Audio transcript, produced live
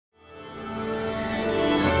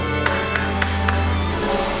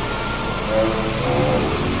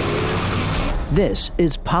This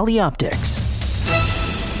is PolyOptics,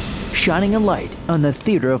 shining a light on the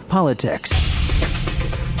theater of politics.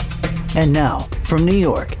 And now, from New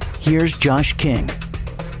York, here's Josh King.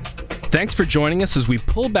 Thanks for joining us as we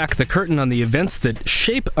pull back the curtain on the events that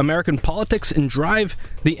shape American politics and drive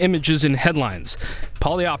the images in headlines.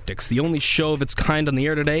 PolyOptics, the only show of its kind on the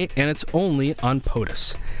air today, and it's only on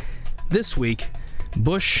POTUS. This week,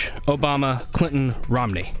 Bush, Obama, Clinton,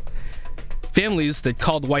 Romney. Families that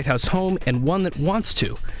call the White House home and one that wants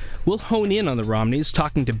to. We'll hone in on the Romneys,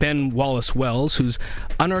 talking to Ben Wallace-Wells, who's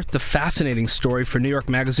unearthed the fascinating story for New York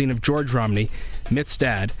Magazine of George Romney, Mitt's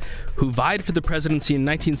dad, who vied for the presidency in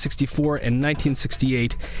 1964 and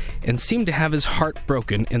 1968 and seemed to have his heart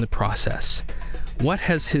broken in the process. What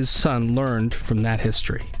has his son learned from that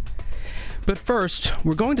history? But first,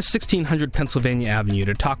 we're going to 1600 Pennsylvania Avenue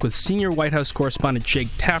to talk with senior White House correspondent Jake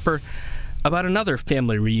Tapper about another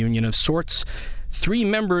family reunion of sorts. 3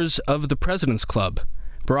 members of the President's Club.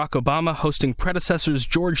 Barack Obama hosting predecessors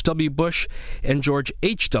George W. Bush and George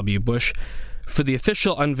H.W. Bush for the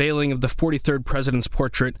official unveiling of the 43rd president's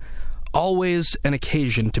portrait. Always an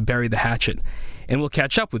occasion to bury the hatchet. And we'll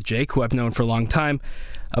catch up with Jake, who I've known for a long time,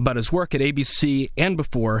 about his work at ABC and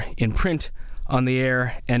before in print, on the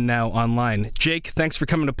air, and now online. Jake, thanks for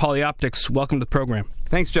coming to PolyOptics. Welcome to the program.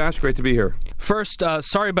 Thanks, Josh. Great to be here. First,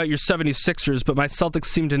 sorry about your 76ers, but my Celtics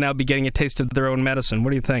seem to now be getting a taste of their own medicine. What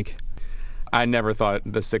do you think? I never thought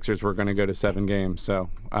the Sixers were going to go to 7 games.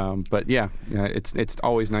 But it's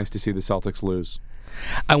always nice to see the Celtics lose.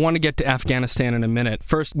 I want to get to Afghanistan in a minute.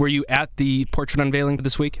 First, were you at the portrait unveiling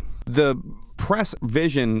this week? The press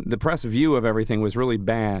view of everything was really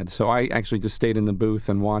bad. So I actually just stayed in the booth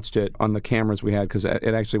and watched it on the cameras we had because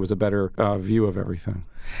it actually was a better view of everything.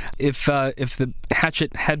 If the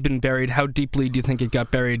hatchet had been buried, how deeply do you think it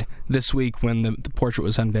got buried this week when the portrait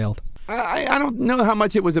was unveiled? I don't know how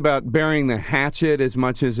much it was about burying the hatchet as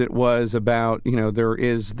much as it was about, there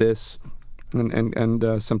is this,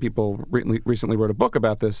 and some people recently wrote a book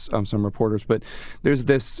about this, some reporters, but there's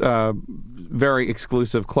this very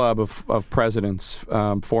exclusive club of presidents,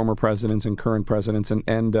 former presidents and current presidents,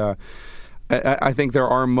 and I think there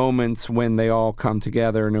are moments when they all come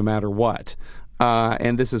together no matter what.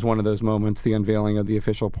 And this is one of those moments, the unveiling of the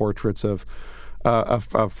official portraits of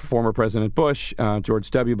former President Bush, George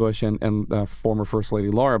W. Bush, and former First Lady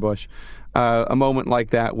Laura Bush. A moment like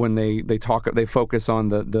that when they focus on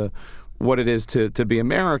the what it is to be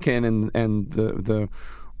American and the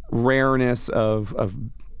rareness of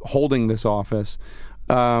holding this office,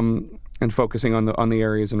 and focusing on the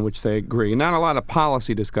areas in which they agree. Not a lot of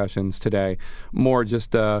policy discussions today, more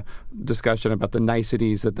just a discussion about the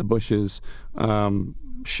niceties that the Bushes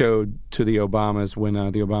showed to the Obamas when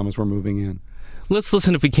the Obamas were moving in. Let's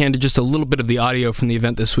listen, if we can, to just a little bit of the audio from the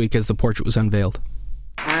event this week as the portrait was unveiled.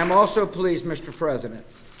 I am also pleased, Mr. President,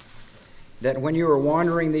 that when you are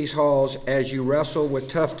wandering these halls as you wrestle with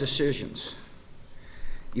tough decisions,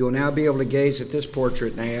 you will now be able to gaze at this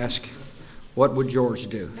portrait and ask, what would George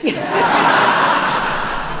do?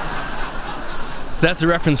 That's a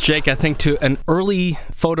reference, Jake, I think, to an early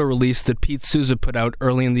photo release that Pete Souza put out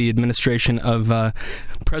early in the administration of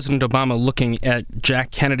President Obama looking at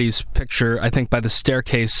Jack Kennedy's picture, I think, by the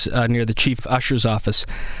staircase near the chief usher's office.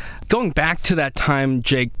 Going back to that time,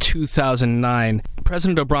 Jake, 2009,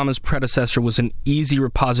 President Obama's predecessor was an easy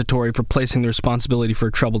repository for placing the responsibility for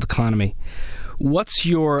a troubled economy. What's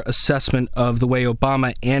your assessment of the way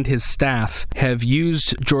Obama and his staff have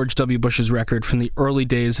used George W. Bush's record from the early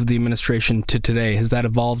days of the administration to today? Has that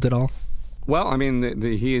evolved at all? Well, I mean,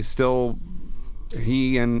 he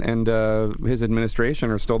and his administration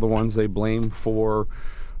are still the ones they blame for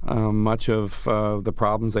much of the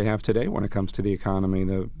problems they have today when it comes to the economy.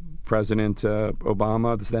 The President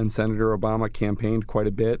Obama, then Senator Obama, campaigned quite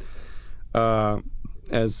a bit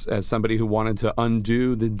as somebody who wanted to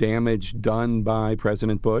undo the damage done by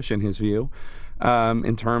President Bush, in his view,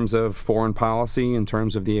 in terms of foreign policy, in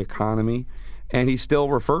terms of the economy. And he still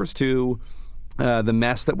refers to the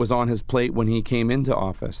mess that was on his plate when he came into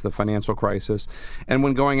office, the financial crisis. And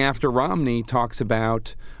when going after Romney, talks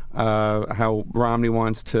about how Romney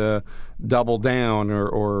wants to double down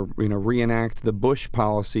or reenact the Bush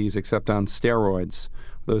policies, except on steroids.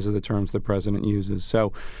 Those are the terms the president uses.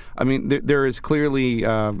 So, I mean, there is clearly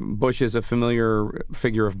Bush is a familiar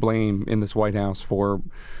figure of blame in this White House for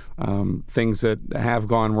things that have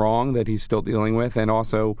gone wrong that he's still dealing with, and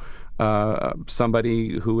also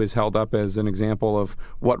somebody who is held up as an example of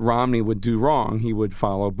what Romney would do wrong. He would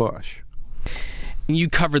follow Bush. You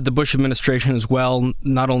covered the Bush administration as well,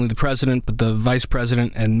 not only the president, but the vice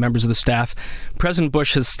president and members of the staff. President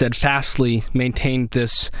Bush has steadfastly maintained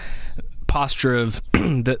this posture of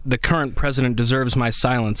the current president deserves my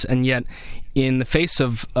silence, and yet in the face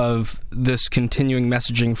of this continuing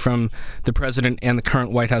messaging from the president and the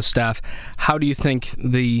current White House staff, how do you think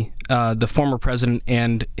the former president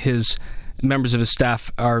and his members of his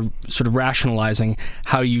staff are sort of rationalizing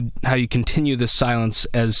how you continue this silence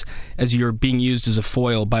as you're being used as a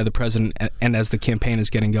foil by the president and as the campaign is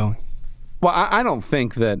getting going? Well, I don't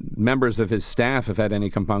think that members of his staff have had any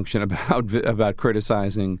compunction about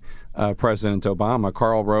criticizing President Obama.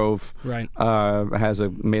 Karl Rove has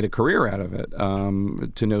made a career out of it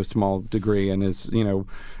to no small degree, and has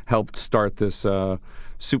helped start this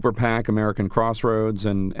super PAC, American Crossroads,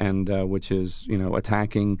 and which is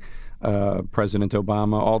attacking President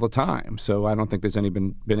Obama all the time. So I don't think there's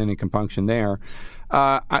been any compunction there.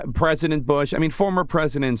 President Bush, former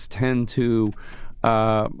presidents tend to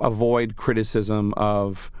avoid criticism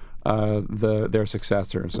of their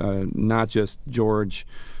successors, not just George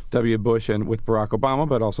W. Bush and with Barack Obama,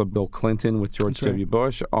 but also Bill Clinton with George W.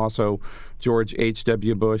 Bush, also George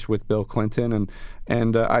H.W. Bush with Bill Clinton,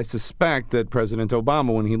 and I suspect that President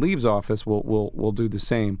Obama, when he leaves office, will do the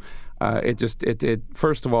same. It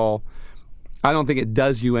first of all, I don't think it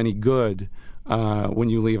does you any good when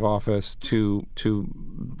you leave office you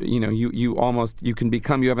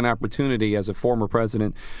have an opportunity as a former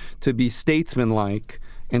president to be statesmanlike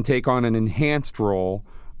and take on an enhanced role,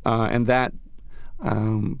 and that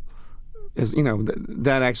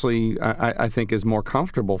that actually I think is more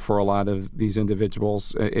comfortable for a lot of these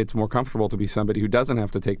individuals. It's more comfortable to be somebody who doesn't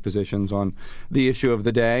have to take positions on the issue of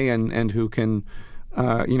the day and who can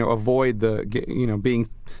avoid being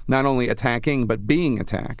not only attacking but being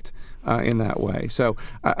attacked in that way. So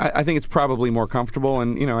I think it's probably more comfortable,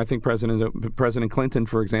 and I think President Clinton,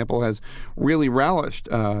 for example, has really relished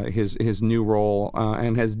his new role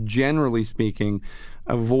and has, generally speaking,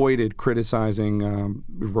 avoided criticizing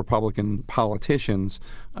Republican politicians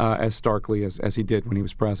as starkly as he did when he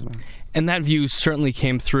was president. And that view certainly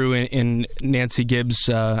came through in Nancy Gibbs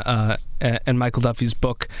and Michael Duffy's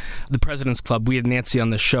book, The President's Club. We had Nancy on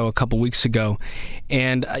the show a couple weeks ago,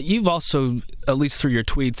 and you've also, at least through your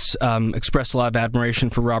tweets, expressed a lot of admiration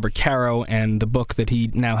for Robert Caro and the book that he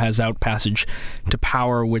now has out, Passage to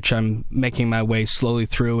Power, which I'm making my way slowly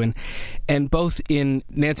through. And both in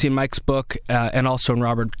Nancy and Mike's book and also in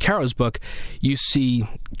Robert Caro's book, you see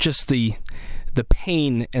just the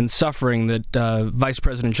pain and suffering that Vice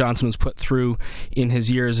President Johnson was put through in his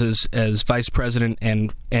years as vice president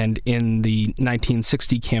and in the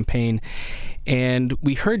 1960 campaign. And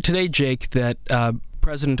we heard today, Jake, that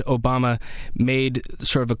President Obama made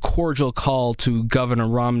sort of a cordial call to Governor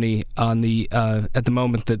Romney on at the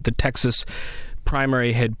moment that the Texas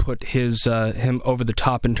primary had put him over the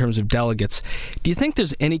top in terms of delegates. Do you think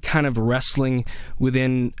there's any kind of wrestling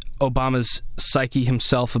within Obama's psyche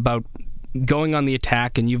himself about going on the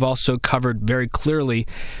attack? And you've also covered very clearly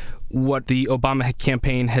what the Obama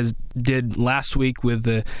campaign did last week with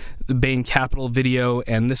the Bain Capital video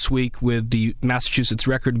and this week with the Massachusetts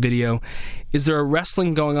Record video. Is there a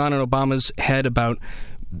wrestling going on in Obama's head about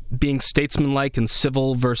being statesmanlike and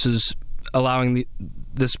civil versus allowing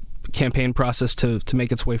this campaign process to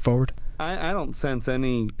make its way forward? I don't sense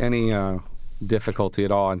any difficulty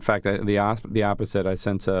at all. In fact, the opposite. I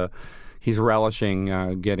sense he's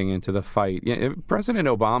relishing getting into the fight. President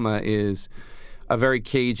Obama is a very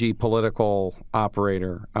cagey political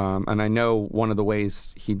operator, and I know one of the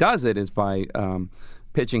ways he does it is by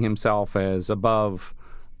pitching himself as above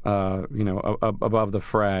the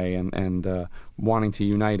fray and wanting to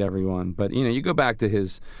unite everyone. But you go back to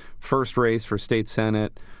his first race for state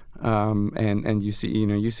senate, and you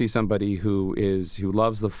see somebody who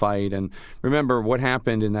loves the fight. And remember what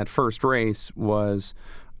happened in that first race was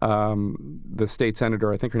the state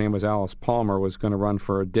senator, I think her name was Alice Palmer, was going to run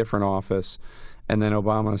for a different office. And then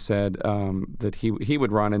Obama said that he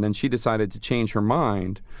would run, and then she decided to change her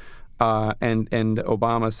mind. And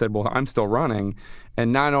Obama said, well, I'm still running.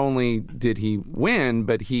 And not only did he win,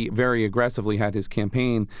 but he very aggressively had his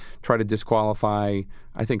campaign try to disqualify,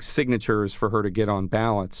 I think, signatures for her to get on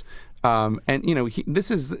ballots.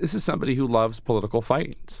 This is somebody who loves political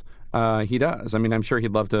fights. He does. I'm sure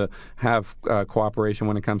he'd love to have cooperation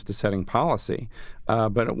when it comes to setting policy.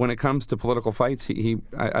 But when it comes to political fights,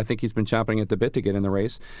 I think he's been chomping at the bit to get in the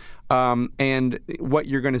race. And what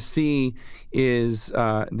you're going to see is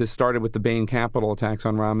this started with the Bain Capital attacks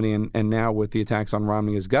on Romney and now with the attacks on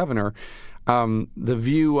Romney as governor. The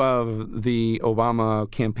view of the Obama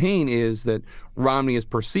campaign is that Romney is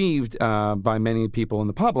perceived by many people in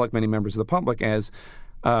the public, many members of the public, as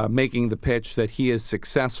making the pitch that he is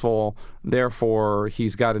successful, therefore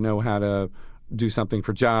he's got to know how to do something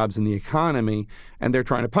for jobs and the economy, and they're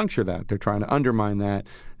trying to puncture that. They're trying to undermine that,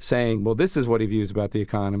 saying, well, this is what he views about the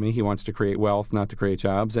economy. He wants to create wealth, not to create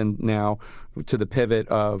jobs. And now to the pivot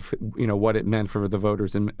of, what it meant for the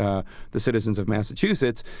voters and the citizens of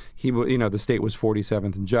Massachusetts, the state was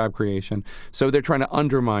 47th in job creation. So they're trying to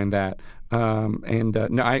undermine that.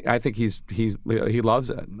 No, I think he loves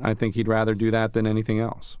it. I think he'd rather do that than anything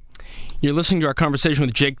else. You're listening to our conversation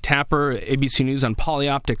with Jake Tapper, ABC News on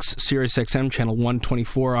PolyOptics, SiriusXM Channel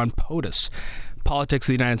 124 on POTUS, Politics of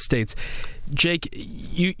the United States. Jake,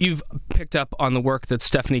 you've picked up on the work that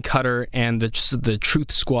Stephanie Cutter and the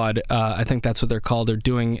Truth Squad, I think that's what they're called, are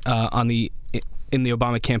doing in the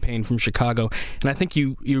Obama campaign from Chicago. And I think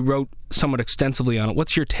you wrote somewhat extensively on it.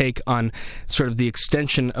 What's your take on sort of the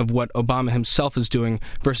extension of what Obama himself is doing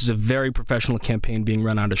versus a very professional campaign being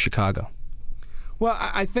run out of Chicago? Well,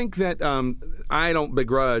 I think that I don't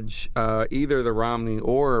begrudge either the Romney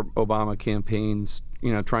or Obama campaigns,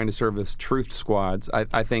 trying to serve as truth squads.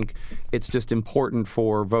 I think it's just important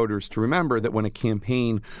for voters to remember that when a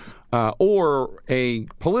campaign or a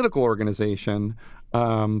political organization,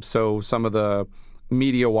 so some of the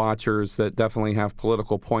media watchers that definitely have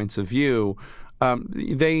political points of view,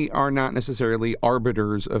 they are not necessarily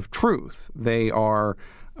arbiters of truth. They are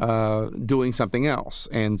doing something else.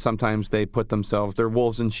 And sometimes they put themselves, they're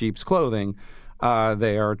wolves in sheep's clothing.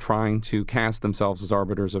 They are trying to cast themselves as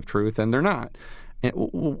arbiters of truth, and they're not. And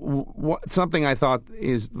something I thought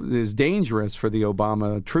is dangerous for the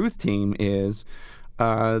Obama truth team is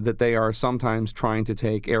that they are sometimes trying to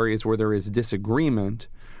take areas where there is disagreement,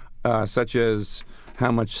 such as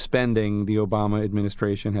how much spending the Obama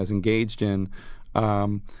administration has engaged in,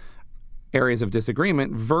 areas of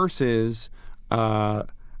disagreement versus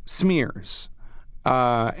smears,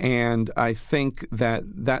 and I think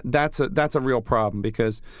that's a real problem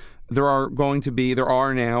because there are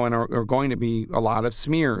now and are going to be a lot of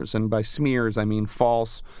smears, and by smears I mean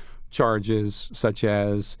false charges such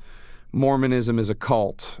as Mormonism is a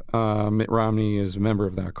cult, Mitt Romney is a member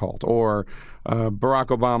of that cult, or Barack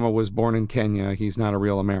Obama was born in Kenya, he's not a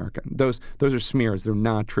real American. Those are smears, they're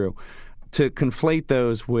not true. To conflate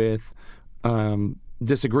those with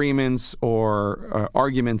disagreements or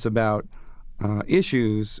arguments about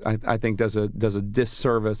issues, I think does a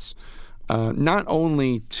disservice not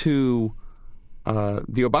only to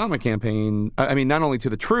the Obama campaign, not only to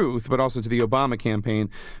the truth, but also to the Obama campaign,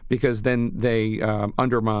 because then they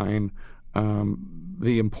undermine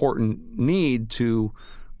the important need to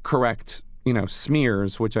correct,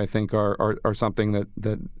 smears, which I think are something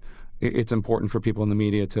that it's important for people in the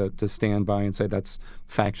media to stand by and say that's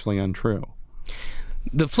factually untrue.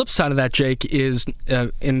 The flip side of that, Jake, is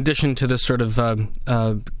in addition to this sort of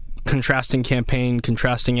contrasting campaign,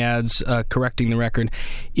 contrasting ads, correcting the record,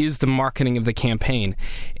 is the marketing of the campaign.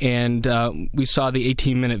 And we saw the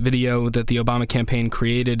 18-minute video that the Obama campaign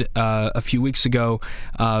created a few weeks ago,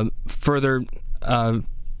 further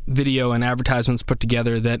video and advertisements put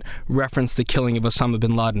together that referenced the killing of Osama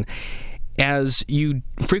bin Laden. As you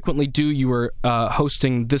frequently do, you were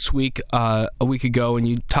hosting This Week a week ago, and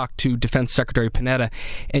you talked to Defense Secretary Panetta,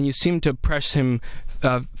 and you seemed to press him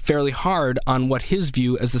fairly hard on what his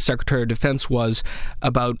view as the Secretary of Defense was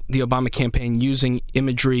about the Obama campaign using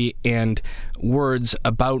imagery and words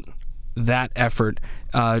about that effort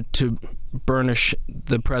to burnish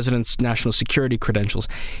the president's national security credentials.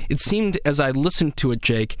 It seemed, as I listened to it,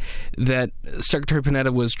 Jake, that Secretary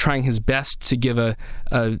Panetta was trying his best to give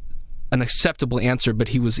an acceptable answer, but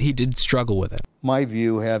he did struggle with it. My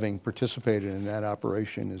view, having participated in that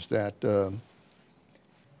operation, is that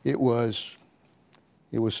it was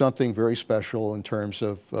something very special in terms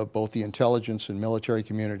of both the intelligence and military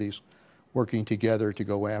communities working together to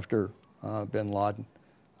go after bin Laden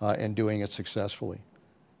and doing it successfully.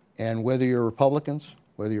 And whether you're Republicans,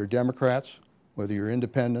 whether you're Democrats, whether you're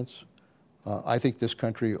independents, I think this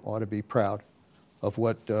country ought to be proud of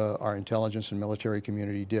what our intelligence and military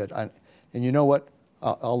community did. And you know what?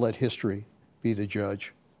 I'll let history be the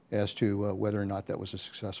judge as to whether or not that was a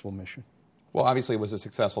successful mission. Well, obviously it was a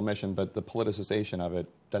successful mission, but the politicization of it,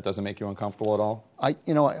 that doesn't make you uncomfortable at all?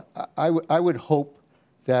 I would hope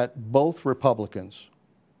that both Republicans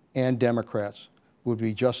and Democrats would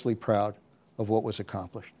be justly proud of what was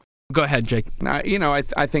accomplished. Go ahead, Jake.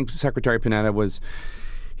 I think Secretary Panetta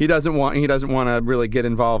he doesn't want to really get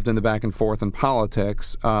involved in the back and forth in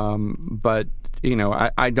politics, but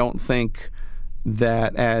I don't think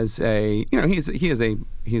that as he's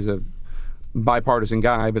a bipartisan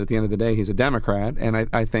guy, but at the end of the day, he's a Democrat, and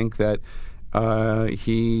I think that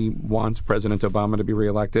he wants President Obama to be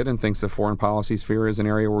reelected and thinks the foreign policy sphere is an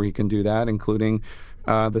area where he can do that, including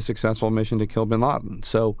the successful mission to kill bin Laden.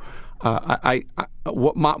 So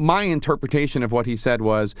My interpretation of what he said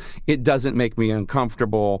was, it doesn't make me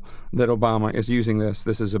uncomfortable that Obama is using this.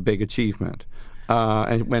 This is a big achievement.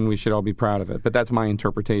 And when we should all be proud of it. But that's my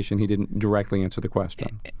interpretation. He didn't directly answer the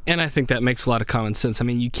question. And I think that makes a lot of common sense. I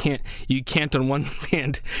mean, you can't on one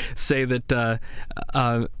hand say that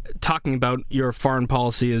talking about your foreign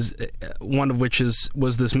policy is one of which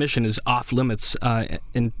was this mission is off limits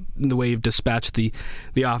in the way you've dispatched the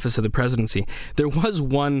office of the presidency. There was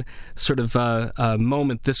one sort of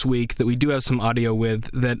moment this week that we do have some audio with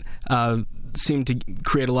that seemed to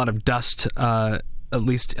create a lot of dust, at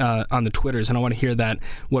least on the Twitters, and I want to hear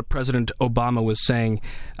what President Obama was saying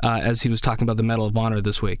as he was talking about the Medal of Honor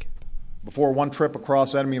this week. Before one trip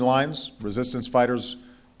across enemy lines, resistance fighters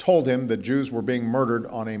told him that Jews were being murdered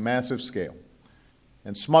on a massive scale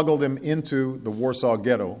and smuggled him into the Warsaw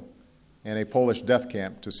Ghetto and a Polish death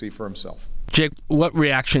camp to see for himself. Jake, what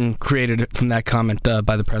reaction created from that comment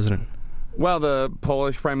by the president? Well, the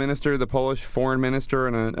Polish prime minister, the Polish foreign minister,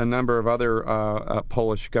 and a number of other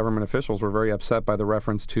Polish government officials were very upset by the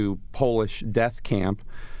reference to Polish death camp.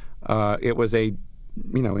 It was a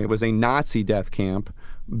Nazi death camp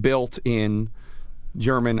built in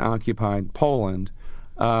German-occupied Poland,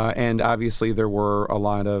 and obviously there were a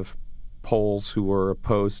lot of Poles who were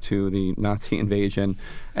opposed to the Nazi invasion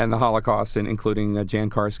and the Holocaust, and including Jan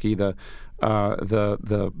Karski, the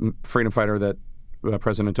freedom fighter that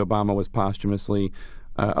President Obama was posthumously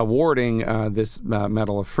awarding this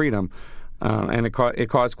Medal of Freedom, and it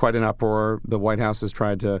caused quite an uproar. The White House has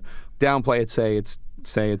tried to downplay it,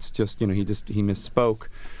 say it's just he misspoke.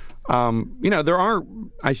 There are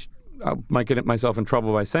I might get myself in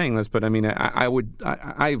trouble by saying this, but I mean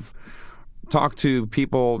I've talked to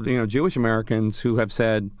people, Jewish Americans who have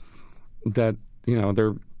said that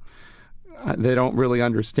they don't really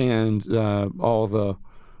understand all the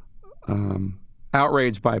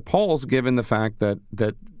outrage by Poles, given the fact that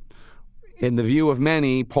in the view of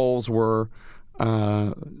many, Poles were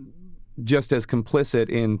just as complicit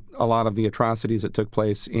in a lot of the atrocities that took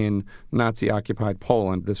place in Nazi-occupied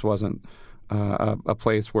Poland. This wasn't a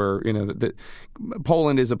place where,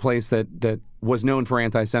 Poland is a place that was known for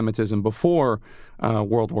anti-Semitism before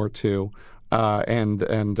World War II. And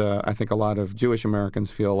I think a lot of Jewish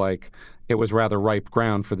Americans feel like it was rather ripe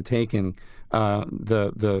ground for the taking.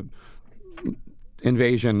 The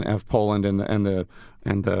invasion of Poland and the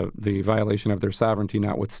violation of their sovereignty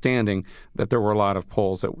notwithstanding, that there were a lot of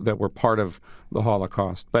Poles that were part of the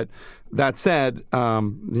Holocaust. But that said,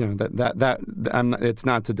 it's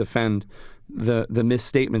not to defend the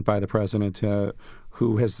misstatement by the president,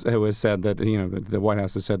 who has said that the White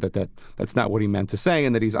House has said that's not what he meant to say,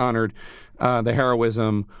 and that he's honored the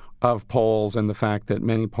heroism of Poles and the fact that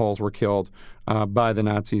many Poles were killed by the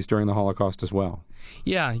Nazis during the Holocaust as well.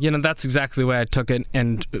 Yeah, that's exactly the way I took it,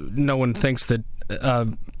 and no one thinks that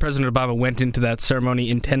President Obama went into that ceremony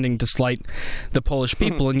intending to slight the Polish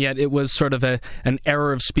people, and yet it was sort of an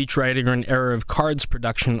error of speech writing or an error of cards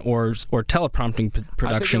production or teleprompting production.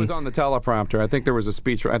 I think it was on the teleprompter. I think there was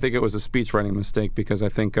it was a speech writing mistake, because I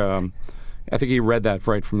think he read that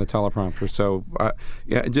right from the teleprompter. So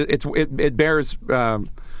it bears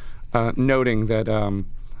noting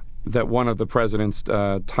that one of the president's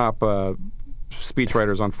top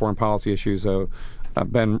speechwriters on foreign policy issues,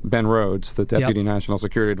 Ben Rhodes, the Deputy National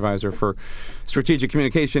Security Advisor for Strategic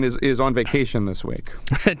Communication, is on vacation this week.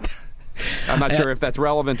 I'm not sure if that's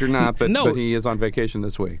relevant or not, but he is on vacation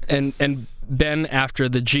this week. And Ben, after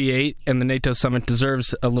the G8 and the NATO summit,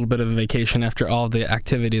 deserves a little bit of a vacation after all the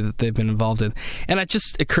activity that they've been involved in. And it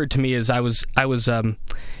just occurred to me as I was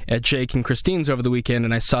at Jake and Christine's over the weekend,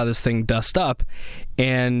 and I saw this thing dust up,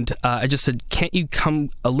 and I just said, can't you come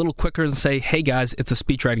a little quicker and say, hey guys, it's a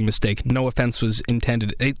speech writing mistake. No offense was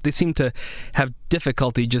intended. They seem to have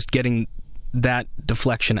difficulty just getting that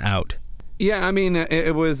deflection out. Yeah, I mean,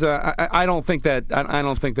 it was. I don't think that.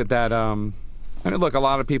 I mean, look, a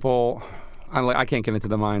lot of people. I can't get into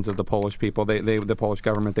the minds of the Polish people. The Polish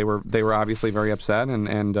government. They were obviously very upset,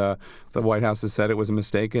 and the White House has said it was a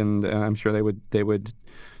mistake, and I'm sure they would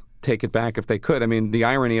take it back if they could. I mean, the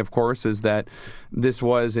irony, of course, is that this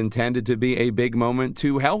was intended to be a big moment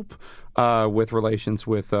to help with relations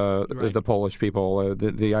with the Polish people.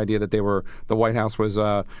 The idea that the White House was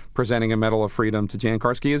presenting a Medal of Freedom to Jan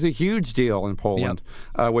Karski is a huge deal in Poland,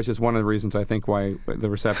 which is one of the reasons I think why the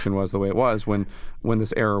reception was the way it was when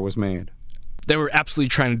this error was made. They were absolutely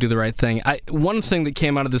trying to do the right thing. One thing that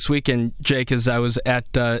came out of this weekend, Jake, is I was at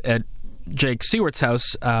Jake Seawart's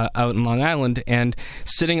house out in Long Island, and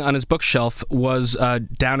sitting on his bookshelf was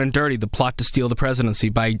Down and Dirty, The Plot to Steal the Presidency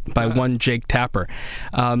by one Jake Tapper.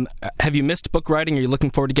 Have you missed book writing? Are you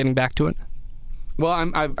looking forward to getting back to it?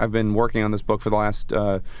 Well, I've been working on this book for the last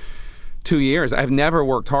 2 years. I've never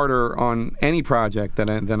worked harder on any project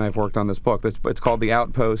than I've worked on this book. It's called The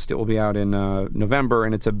Outpost. It will be out in November,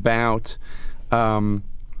 and it's about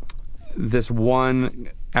this one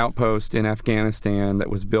outpost in Afghanistan that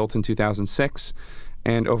was built in 2006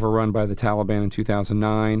 and overrun by the Taliban in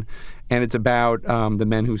 2009. And it's about the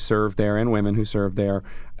men who served there and women who served there.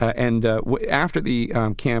 After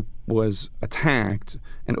the camp was attacked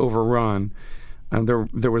and overrun,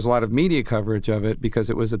 there was a lot of media coverage of it because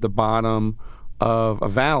it was at the bottom of a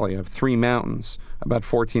valley of 3 mountains, about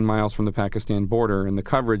 14 miles from the Pakistan border. And the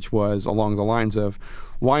coverage was along the lines of,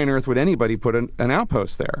 why on earth would anybody put an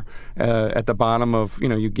outpost there at the bottom of,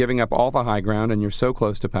 you giving up all the high ground and you're so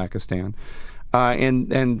close to Pakistan?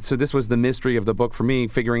 And so this was the mystery of the book for me,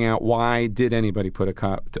 figuring out why did anybody put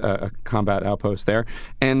a combat outpost there,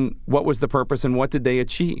 and what was the purpose, and what did they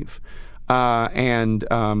achieve?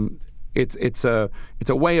 It's a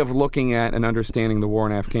way of looking at and understanding the war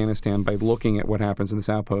in Afghanistan by looking at what happens in this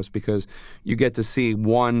outpost, because you get to see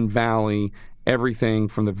one valley, everything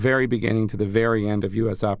from the very beginning to the very end of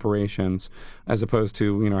U.S. operations, as opposed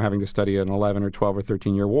to having to study an 11 or 12 or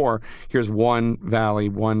 13-year war. Here's one valley,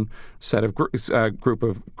 one set of group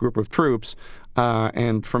of troops,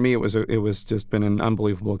 and for me it was just been an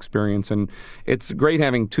unbelievable experience. And it's great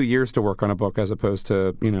having 2 years to work on a book as opposed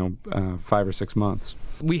to 5 or 6 months.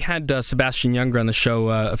 We had Sebastian Junger on the show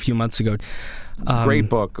a few months ago. Great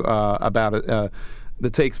book about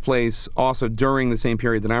that takes place also during the same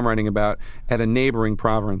period that I'm writing about at a neighboring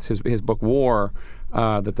province. His book War,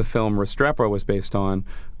 that the film Restrepo was based on,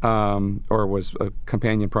 or was a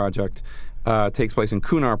companion project, takes place in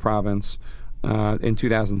Kunar province in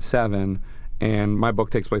 2007. And my book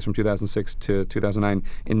takes place from 2006 to 2009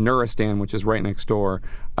 in Nuristan, which is right next door.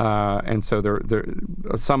 And so there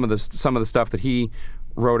some of the stuff that he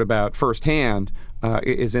wrote about firsthand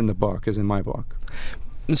is in my book.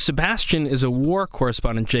 Sebastian is a war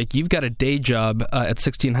correspondent, Jake. You've got a day job at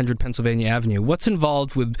 1600 Pennsylvania Avenue. What's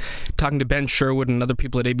involved with talking to Ben Sherwood and other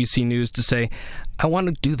people at ABC News to say, I want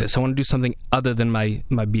to do this, I want to do something other than my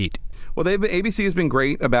beat? Well, ABC has been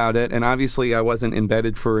great about it, and obviously I wasn't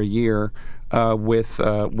embedded for a year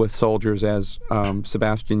with soldiers as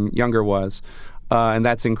Sebastian Junger was. And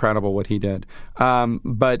that's incredible what he did.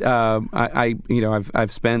 But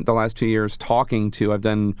I've spent the last 2 years talking to. I've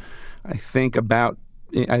done, I think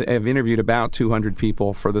I've interviewed about 200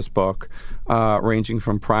 people for this book, ranging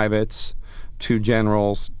from privates to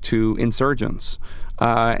generals to insurgents.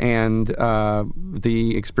 And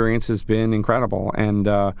the experience has been incredible. And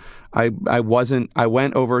I've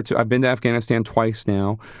been to Afghanistan twice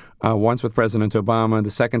now, once with President Obama. The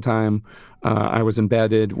second time I was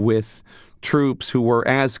embedded with troops who were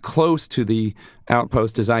as close to the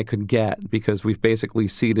outpost as I could get, because we've basically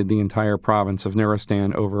ceded the entire province of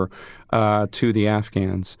Nuristan over to the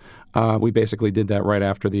Afghans. We basically did that right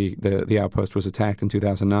after the outpost was attacked in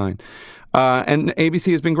 2009. And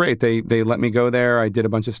ABC has been great. They let me go there. I did a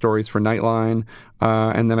bunch of stories for Nightline,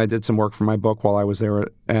 and then I did some work for my book while I was there.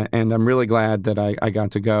 And I'm really glad that I got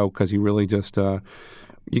to go, because you really just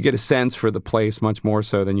you get a sense for the place much more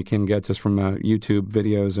so than you can get just from YouTube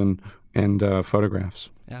videos and photographs.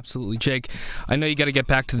 Absolutely. Jake, I know you got to get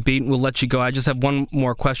back to the beat, and we'll let you go. I just have one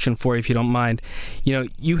more question for you, if you don't mind.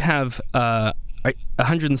 You have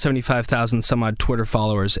 175,000 some odd Twitter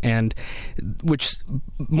followers, and which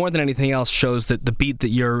more than anything else shows that the beat that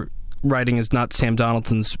you're writing is not Sam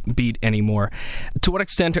Donaldson's beat anymore. To what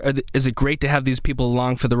extent is it great to have these people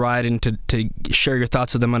along for the ride and to share your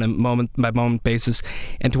thoughts with them on a moment-by-moment basis?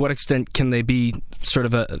 And to what extent can they be sort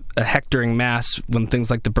of a hectoring mass when things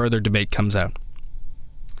like the birther debate comes out?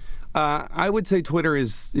 I would say Twitter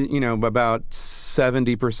is, about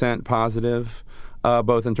 70% positive,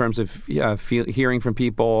 both in terms of hearing from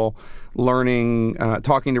people, learning,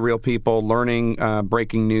 talking to real people, learning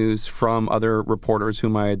breaking news from other reporters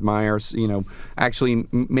whom I admire, actually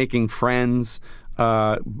making friends,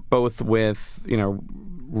 both with,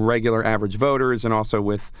 regular average voters and also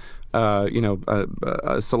with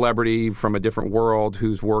a celebrity from a different world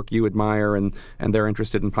whose work you admire and they're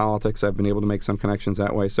interested in politics. I've been able to make some connections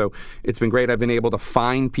that way. So it's been great. I've been able to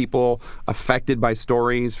find people affected by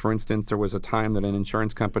stories. For instance, there was a time that an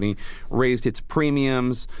insurance company raised its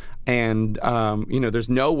premiums, and there's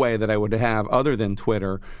no way that I would have, other than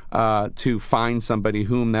Twitter, to find somebody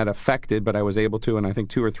whom that affected, but I was able to, and I think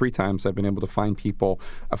 2 or 3 times I've been able to find people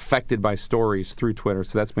affected by stories through Twitter.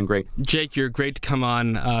 So that's been great. Jake, you're great to come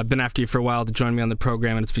on. Been after you for a while to join me on the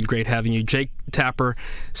program, and it's been great having you. Jake Tapper,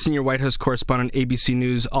 senior White House correspondent, ABC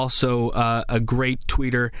News, also a great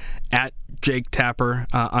tweeter at Jake Tapper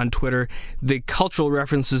on Twitter. The cultural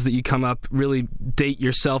references that you come up really date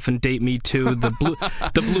yourself and date me too. The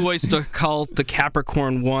Blue Oyster Cult, the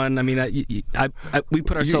Capricorn One. I mean, we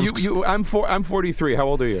put ourselves. I'm 43. How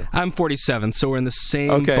old are you? I'm 47, so we're in the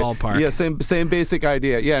same ballpark. Yeah, same basic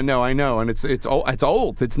idea. Yeah, no, I know, and it's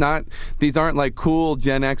old. It's not. These aren't like cool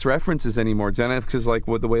Gen X references anymore. Gen X is like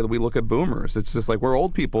the way that we look at boomers. It's just like we're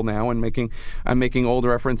old people now, and I'm making old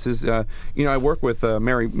references. I work with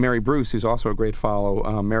Mary Bruce, who's also a great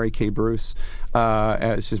follow. Mary Kay Bruce.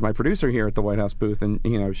 She's my producer here at the White House booth, and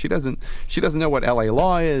she doesn't know what L.A.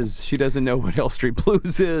 Law is. She doesn't know what L Street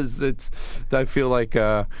Blues is. I feel like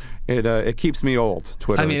it keeps me old.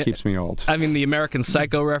 Twitter, it keeps me old. I mean, the American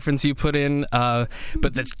Psycho reference you put in,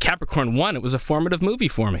 but that's Capricorn 1. It was a formative movie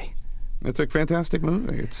for me. It's a fantastic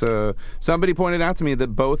movie. It's somebody pointed out to me that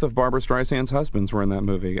both of Barbra Streisand's husbands were in that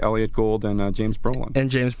movie, Elliot Gould and James Brolin.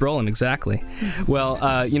 And James Brolin, exactly. Well,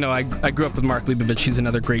 I grew up with Mark Leibovich. He's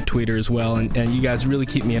another great tweeter as well, and you guys really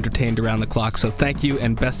keep me entertained around the clock. So thank you,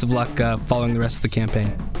 and best of luck following the rest of the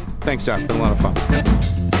campaign. Thanks, Josh. Been a lot of fun.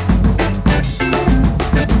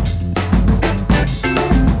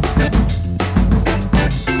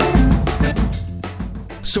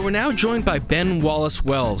 So we're now joined by Ben Wallace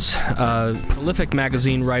Wells, a prolific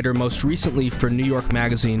magazine writer, most recently for New York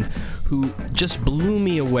Magazine, who just blew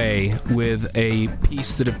me away with a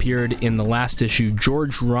piece that appeared in the last issue,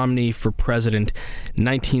 George Romney for President,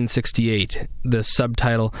 1968. The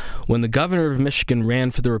subtitle, When the Governor of Michigan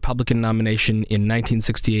ran for the Republican nomination in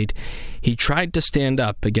 1968, he tried to stand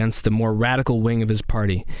up against the more radical wing of his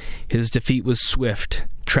party. His defeat was swift,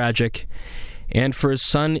 tragic, and for his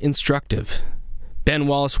son, instructive. Ben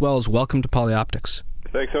Wallace Wells, welcome to Polyoptics.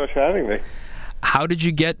 Thanks so much for having me. How did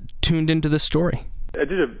you get tuned into this story? I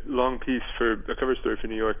did a long piece for a cover story for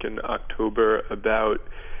New York in October about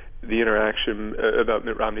the interaction about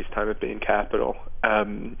Mitt Romney's time at Bain Capital.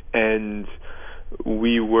 And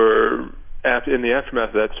we were, in the aftermath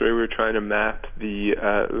of that story, we were trying to map the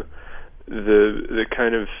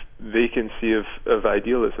kind of vacancy of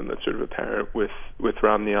idealism that's sort of apparent with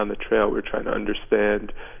Romney on the trail. We're trying to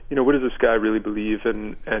understand, what does this guy really believe,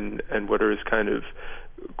 and what are his kind of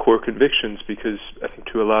core convictions? Because I think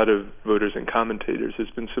to a lot of voters and commentators,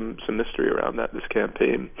 there's been some mystery around this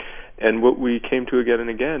campaign. And what we came to again and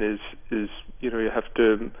again is you have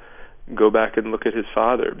to go back and look at his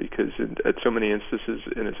father, because at so many instances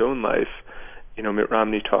in his own life, Mitt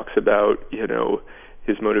Romney talks about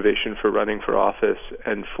his motivation for running for office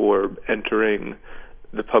and for entering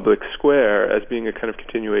the public square as being a kind of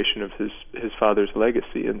continuation of his father's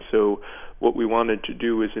legacy. And so what we wanted to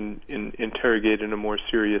do was interrogate in a more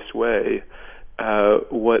serious way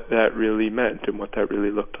what that really meant and what that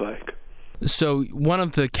really looked like. So one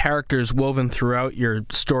of the characters woven throughout your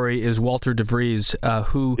story is Walter DeVries,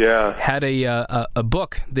 who had a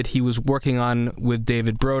book that he was working on with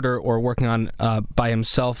David Broder, or working on by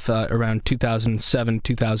himself around 2007,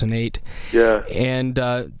 2008. Yeah. And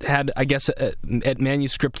had, I guess, at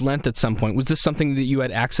manuscript length at some point. Was this something that you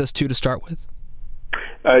had access to start with?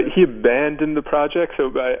 He abandoned the project,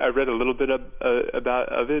 so I read a little bit of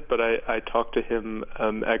it, but I talked to him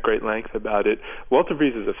at great length about it. Walter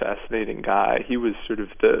DeVries is a fascinating guy. He was sort of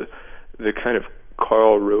the kind of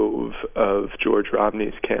Karl Rove of George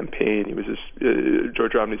Romney's campaign. He was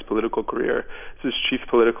George Romney's political career. He was his chief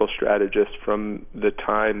political strategist from the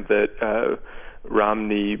time that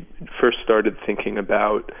Romney first started thinking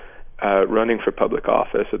about running for public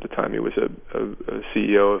office. At the time, he was a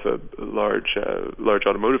CEO of a large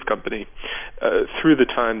automotive company. Through the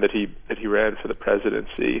time that he ran for the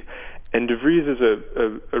presidency, and DeVries is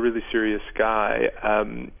a really serious guy.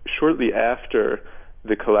 Shortly after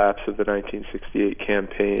the collapse of the 1968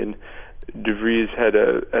 campaign, DeVries had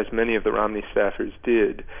as many of the Romney staffers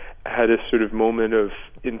did, had a sort of moment of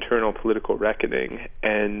internal political reckoning,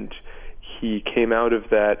 and he came out of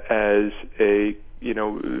that as a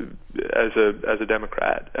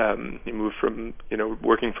Democrat. He moved from,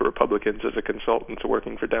 working for Republicans as a consultant to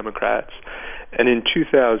working for Democrats. And in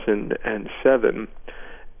 2007,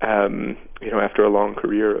 after a long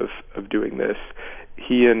career of doing this,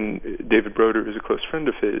 he and David Broder, who's a close friend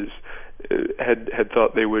of his, had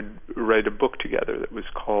thought they would write a book together that was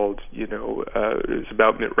called, it was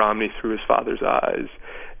about Mitt Romney through his father's eyes.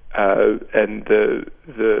 And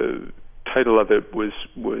the title of it was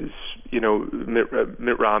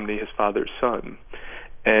Mitt Romney, his father's son.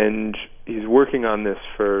 And he's working on this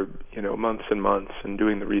for months and months and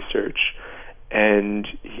doing the research. and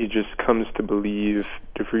he just comes to believe,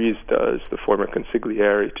 DeVries does, the former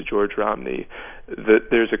consigliere to George Romney, that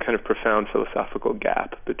there's a kind of profound philosophical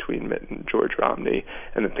gap between Mitt and George Romney,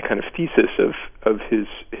 and that the kind of thesis of his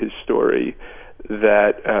story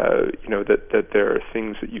that that there are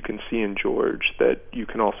things that you can see in George that you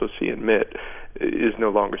can also see in Mitt is no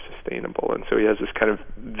longer sustainable. And so he has this kind of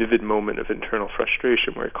vivid moment of internal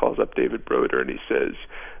frustration where he calls up David Broder and he says,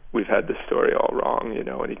 "We've had this story all wrong,"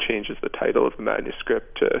 and he changes the title of the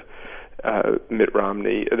manuscript to Mitt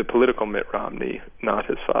Romney, the political Mitt Romney, not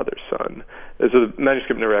his father's son. So the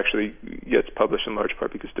manuscript never actually gets published, in large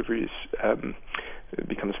part because DeVries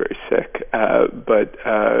becomes very sick. But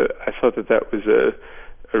I thought that was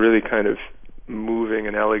a really kind of moving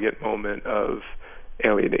and elegant moment of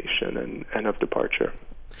alienation and of departure.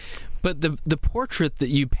 But the portrait that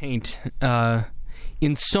you paint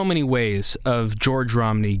in so many ways of George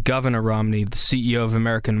Romney, Governor Romney, the CEO of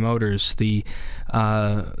American Motors, the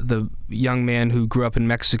young man who grew up in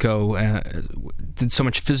Mexico, did so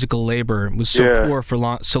much physical labor, was so poor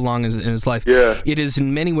for so long in his life. Yeah. It is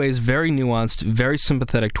in many ways very nuanced, very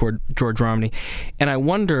sympathetic toward George Romney. And I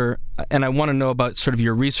wonder, and I want to know about sort of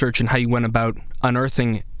your research and how you went about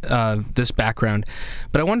unearthing this background.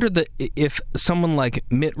 But I wonder that if someone like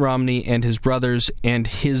Mitt Romney and his brothers and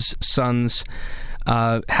his sons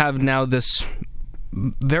have now this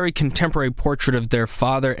very contemporary portrait of their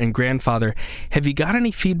father and grandfather. Have you got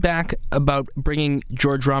any feedback about bringing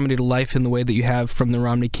George Romney to life in the way that you have from the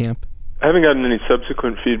Romney camp? I haven't gotten any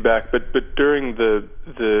subsequent feedback, but during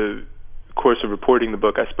the course of reporting the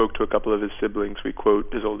book, I spoke to a couple of his siblings. We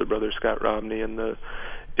quote his older brother Scott Romney in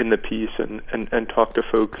the piece, and talked to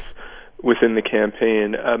folks within the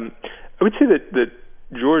campaign. I would say that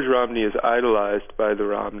George Romney is idolized by the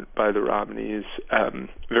Romneys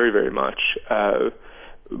very, very much,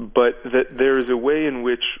 but that there is a way in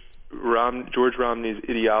which George Romney's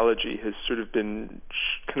ideology has sort of been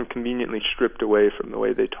kind of conveniently stripped away from the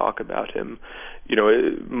way they talk about him.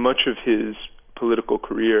 Much of his political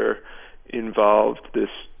career involved this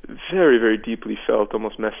very, very deeply felt,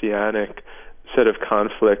 almost messianic set of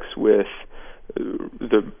conflicts with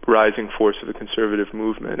the rising force of the conservative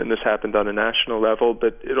movement, and this happened on a national level,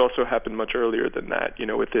 but it also happened much earlier than that,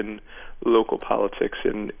 within local politics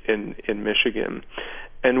in Michigan.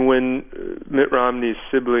 And when Mitt Romney's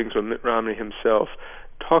siblings, or Mitt Romney himself,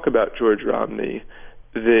 talk about George Romney,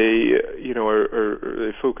 they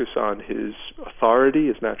they focus on his authority,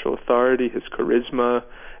 his natural authority, his charisma,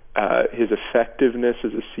 his effectiveness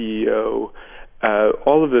as a CEO,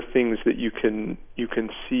 all of the things that you can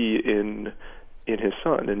see in his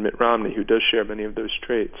son, in Mitt Romney, who does share many of those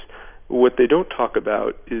traits. What they don't talk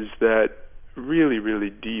about is that really, really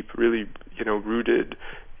deep, really, rooted.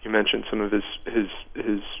 You mentioned some of his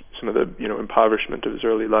some of the impoverishment of his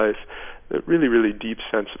early life. The really, really deep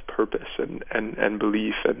sense of purpose and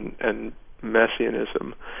belief and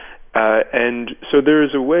messianism. And so there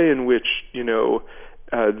is a way in which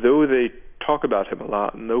though they talk about him a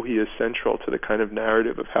lot, and though he is central to the kind of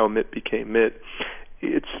narrative of how Mitt became Mitt,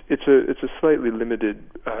 it's a slightly limited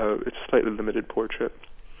portrait.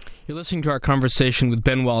 You're listening to our conversation with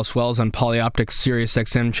Ben Wallace-Wells on Polyoptics, Sirius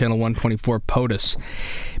XM channel 124 POTUS.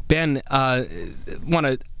 Ben, I want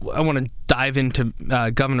to dive into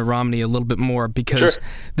Governor Romney a little bit more, because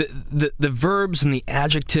Sure. the verbs and the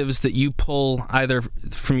adjectives that you pull either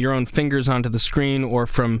from your own fingers onto the screen or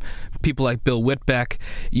from people like Bill Whitbeck,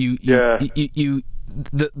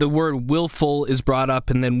 the word willful is brought up,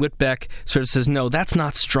 and then Whitbeck sort of says, no, that's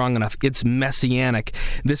not strong enough. It's messianic.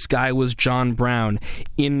 This guy was John Brown.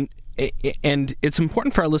 And it's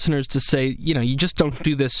important for our listeners to say, you just don't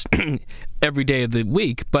do this every day of the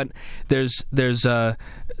week, but there's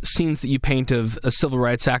scenes that you paint of a civil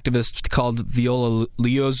rights activist called Viola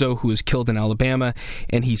Liuzzo, who was killed in Alabama,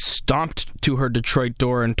 and he stomped to her Detroit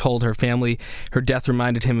door and told her family her death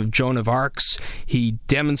reminded him of Joan of Arc's. He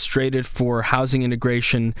demonstrated for housing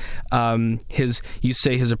integration. You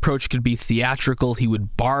say his approach could be theatrical. He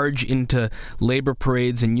would barge into labor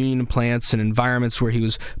parades and union plants and environments where he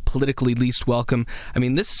was politically least welcome. I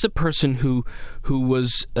mean, this is a person who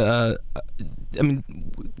was to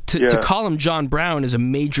call him John Brown is a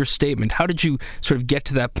major statement. How did you sort of get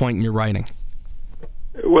to that point in your writing?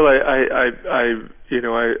 Well, I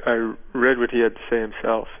read what he had to say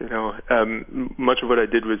himself. Much of what I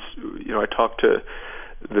did was, I talked to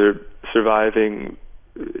the surviving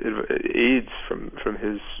aides from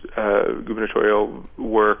his gubernatorial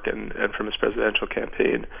work and from his presidential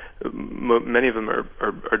campaign. Many of them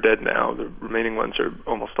are dead now. The remaining ones are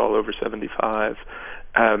almost all over 75.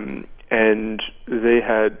 And they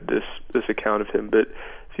had this account of him. But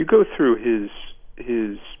if you go through his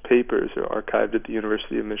his papers are archived at the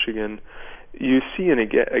University of Michigan, you see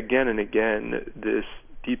again and again this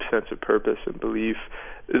deep sense of purpose and belief.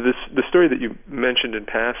 The story that you mentioned in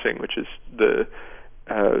passing, which is the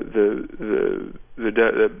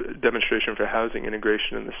demonstration for housing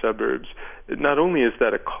integration in the suburbs, not only is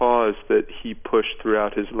that a cause that he pushed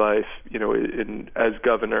throughout his life, as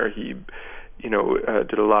governor, he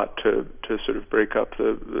did a lot to sort of break up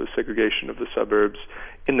the segregation of the suburbs.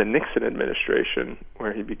 In the Nixon administration,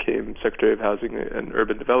 where he became Secretary of Housing and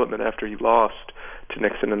Urban Development after he lost to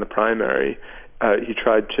Nixon in the primary, he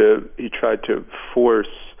tried to force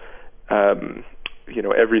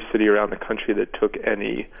every city around the country that took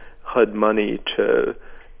any HUD money to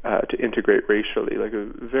integrate racially, like a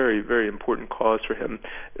very, very important cause for him.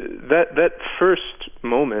 That first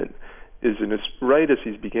moment is right as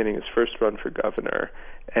he's beginning his first run for governor,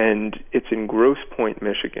 and it's in Grosse Pointe,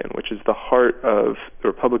 Michigan, which is the heart of the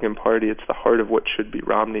Republican Party. It's the heart of what should be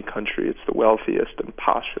Romney country. It's the wealthiest and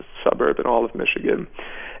poshest suburb in all of Michigan,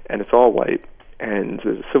 and it's all white. And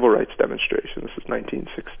there's a civil rights demonstration. This is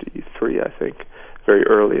 1963, I think, very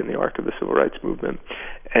early in the arc of the civil rights movement.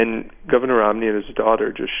 And Governor Romney and his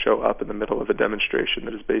daughter just show up in the middle of a demonstration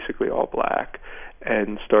that is basically all black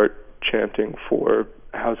and start chanting for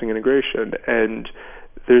housing integration. And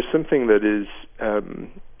there's something that is,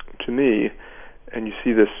 to me, and you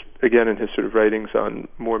see this again in his sort of writings on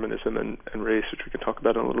Mormonism and race, which we can talk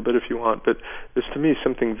about in a little bit if you want, but there's, to me,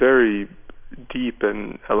 something very deep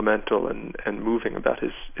and elemental and moving about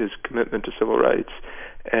his commitment to civil rights,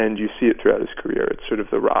 and you see it throughout his career. It's sort of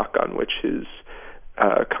the rock on which his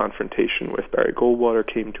confrontation with Barry Goldwater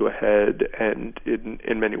came to a head, and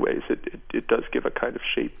in many ways it does give a kind of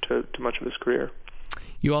shape to much of his career.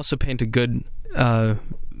 You also paint a good,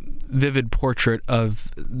 vivid portrait of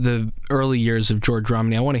the early years of George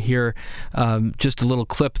Romney. I want to hear just a little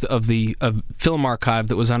clip of the film archive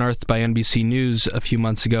that was unearthed by NBC News a few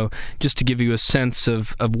months ago, just to give you a sense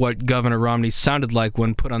of what Governor Romney sounded like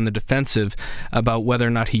when put on the defensive about whether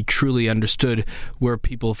or not he truly understood where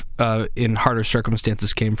people in harder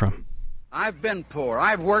circumstances came from. I've been poor.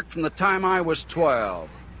 I've worked from the time I was 12.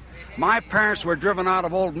 My parents were driven out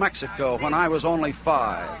of old Mexico when I was only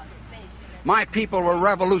 5. My people were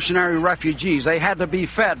revolutionary refugees. They had to be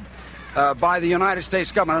fed by the United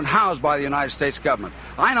States government and housed by the United States government.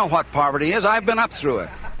 I know what poverty is. I've been up through it.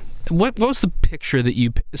 What was the picture that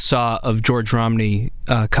you saw of George Romney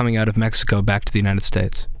coming out of Mexico back to the United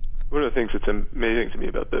States? One of the things that's amazing to me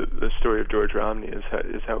about the story of George Romney is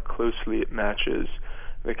how closely it matches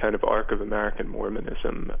the kind of arc of American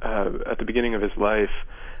Mormonism. At the beginning of his life,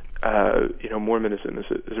 Mormonism is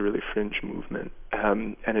a really fringe movement,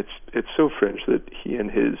 and it's so fringe that he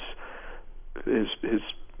and his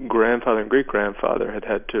grandfather and great-grandfather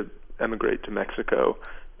had to emigrate to Mexico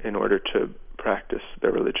in order to practice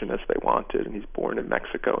their religion as they wanted, and he's born in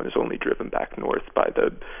Mexico and is only driven back north by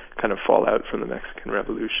the kind of fallout from the Mexican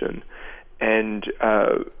Revolution. And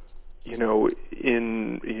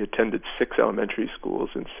he attended 6 elementary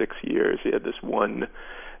schools in 6 years. He had this one.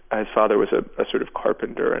 His father was a sort of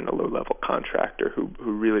carpenter and a low-level contractor who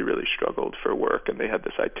really, really struggled for work, and they had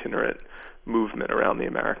this itinerant movement around the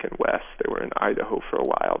American West. They were in Idaho for a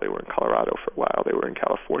while. They were in Colorado for a while. They were in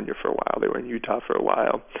California for a while. They were in Utah for a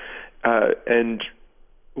while. And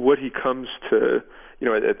what he comes to,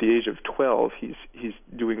 at the age of 12, he's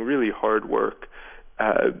doing really hard work,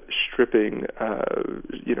 stripping,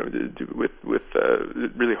 with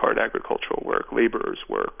really hard agricultural work, laborer's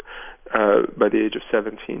work. By the age of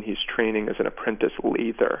 17, he's training as an apprentice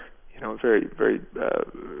lather, very, very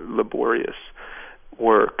laborious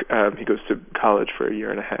work. He goes to college for a year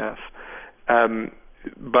and a half.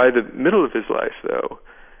 By the middle of his life, though,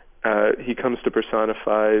 he comes to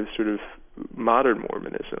personify sort of modern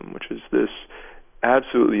Mormonism, which is this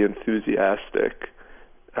absolutely enthusiastic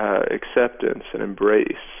acceptance and embrace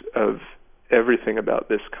of everything about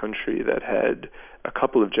this country that had a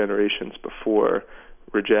couple of generations before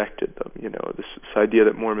rejected them. This idea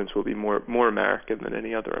that Mormons will be more American than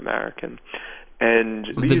any other American. And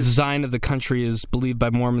the design of the country is believed by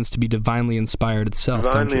Mormons to be divinely inspired itself.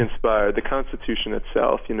 Divinely inspired. The Constitution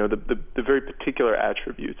itself, the very particular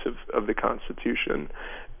attributes of the Constitution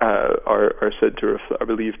are said to are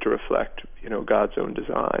believed to reflect, God's own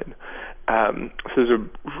design. So there's a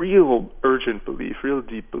real urgent belief, real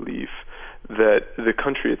deep belief that the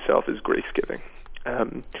country itself is grace-giving.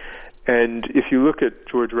 And if you look at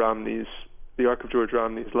the arc of George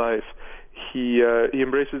Romney's life, he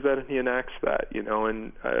embraces that and he enacts that,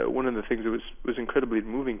 And one of the things that was incredibly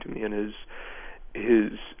moving to me in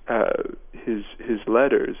his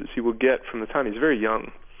letters is he will get from the time he's very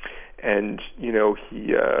young, and he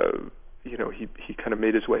he kind of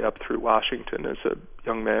made his way up through Washington as a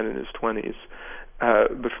young man in his 20s.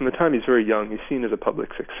 But from the time he's very young, he's seen as a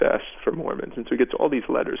public success for Mormons. And so he gets all these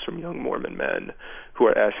letters from young Mormon men who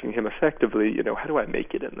are asking him effectively, how do I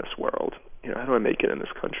make it in this world? How do I make it in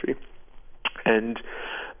this country? And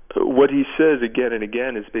what he says again and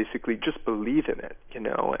again is basically just believe in it,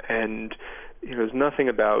 and there's nothing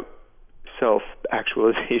about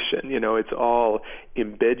self-actualization. It's all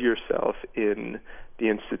embed yourself in the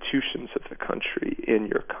institutions of the country, in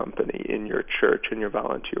your company, in your church, in your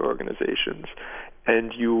volunteer organizations,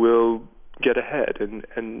 and you will get ahead.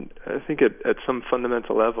 And I think at some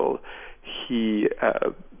fundamental level, he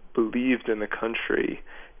believed in the country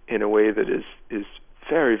in a way that is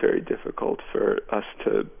very, very difficult for us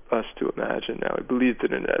to imagine now. He believed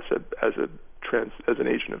in it as an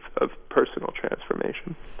agent of personal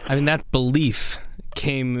transformation. I mean, that belief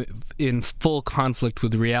came in full conflict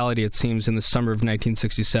with reality, it seems, in the summer of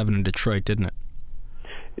 1967 in Detroit, didn't it?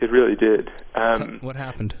 It really did. What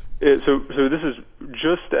happened? So this is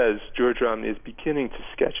just as George Romney is beginning to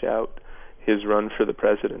sketch out his run for the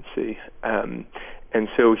presidency, and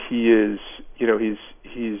so he is,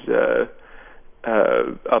 he's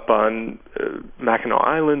up on Mackinac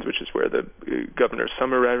Island, which is where the governor's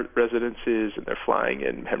summer residence is, and they're flying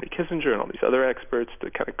in Henry Kissinger and all these other experts to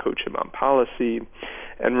kind of coach him on policy.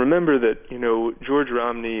 And remember that, George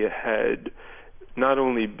Romney had not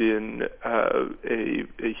only been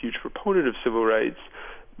a huge proponent of civil rights,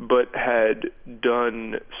 but had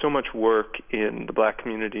done so much work in the black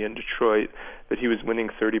community in Detroit that he was winning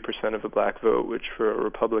 30% of the black vote, which for a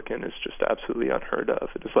Republican is just absolutely unheard of.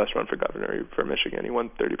 In his last run for governor for Michigan, he won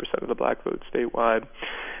 30% of the black vote statewide.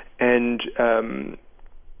 And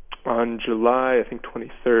on July, I think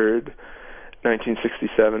 23rd,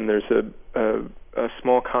 1967, there's a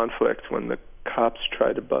small conflict when the cops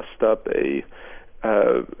try to bust up a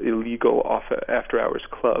illegal after-hours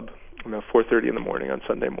club about 4:30 in the morning on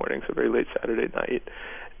Sunday morning, so very late Saturday night,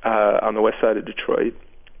 on the west side of Detroit,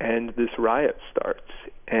 and this riot starts.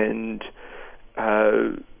 And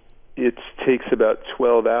it takes about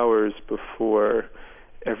 12 hours before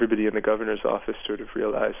everybody in the governor's office sort of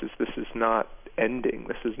realizes this is not ending,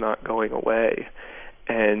 this is not going away.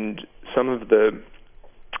 And some of the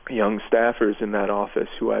young staffers in that office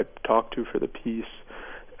who I talked to for the piece,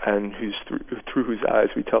 and through whose eyes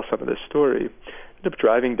we tell some of this story, end up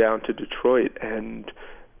driving down to Detroit and,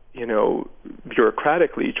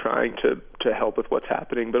 bureaucratically trying to help with what's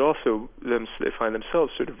happening, but also they find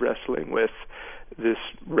themselves sort of wrestling with this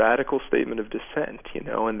radical statement of dissent,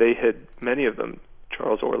 and they had, many of them,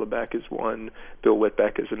 Charles Orlebeck is one, Bill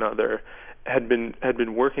Whitbeck is another, had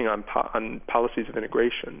been working on policies of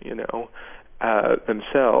integration,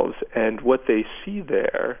 themselves, and what they see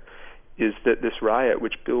there is that this riot,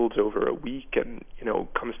 which builds over a week and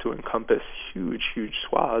comes to encompass huge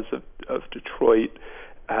swaths of Detroit,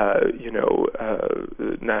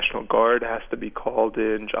 the National Guard has to be called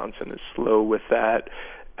in. Johnson is slow with that.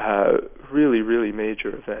 Really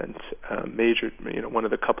major event. One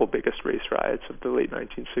of the couple biggest race riots of the late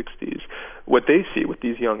 1960s. What they see, what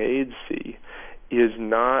these young aides see, is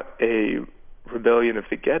not a rebellion of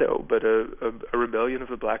the ghetto, but a rebellion of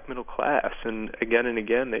the black middle class. And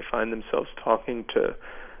again, they find themselves talking to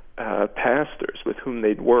pastors with whom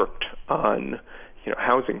they'd worked on,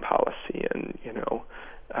 housing policy and,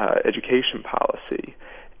 education policy.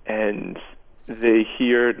 And they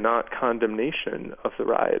hear not condemnation of the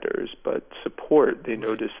rioters, but support. They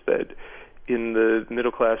notice that in the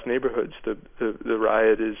middle class neighborhoods, the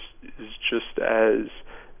riot is just as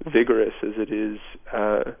vigorous as it is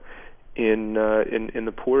in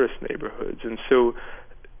the poorest neighborhoods. And so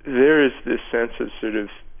there is this sense of sort of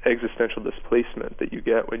existential displacement that you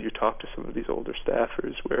get when you talk to some of these older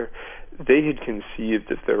staffers, where they had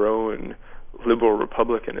conceived of their own liberal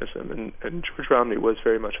republicanism, and George Romney was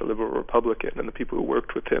very much a liberal Republican, and the people who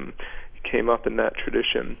worked with him came up in that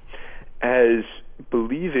tradition, as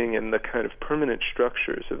believing in the kind of permanent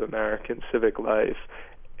structures of American civic life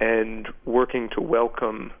and working to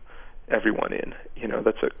welcome everyone in.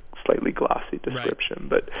 That's a slightly glossy description,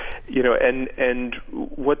 right. But and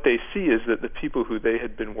what they see is that the people who they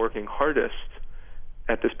had been working hardest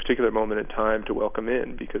at this particular moment in time to welcome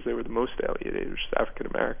in, because they were the most alienated, which is African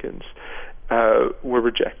Americans, were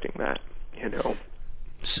rejecting that.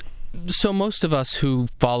 So most of us who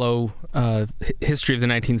follow history of the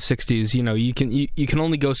 1960s, you can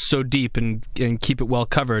only go so deep and keep it well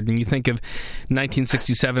covered. And you think of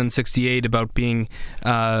 1967 and 68 about being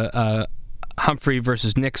Humphrey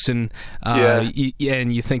versus Nixon, and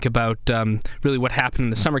you think about really what happened in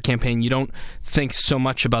the summer campaign, you don't think so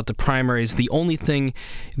much about the primaries. The only thing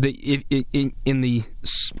that in the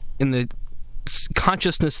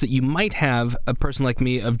consciousness that you might have, a person like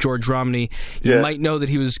me, of George Romney, you might know that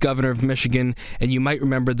he was governor of Michigan, and you might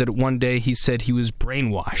remember that one day he said he was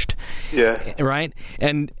brainwashed. Yeah. Right?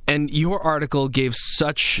 And your article gave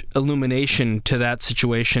such illumination to that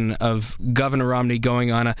situation of Governor Romney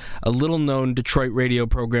going on a little-known Detroit radio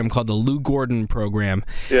program called the Lou Gordon Program.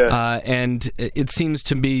 Yeah. And it seems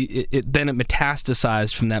to be, then it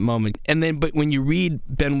metastasized from that moment. And then, but when you read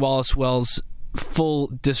Ben Wallace-Wells' full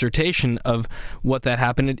dissertation of what that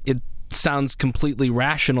happened, it sounds completely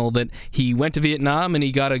rational that he went to Vietnam and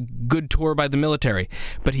he got a good tour by the military,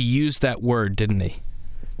 but he used that word, didn't he?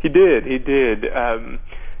 He did.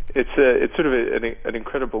 It's sort of an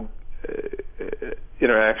incredible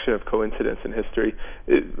interaction of coincidence in history.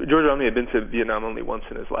 George Romney had been to Vietnam only once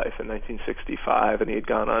in his life, in 1965, and he had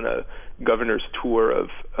gone on a governor's tour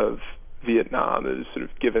of Vietnam. It was sort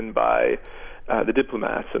of given by the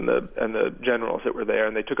diplomats and the generals that were there,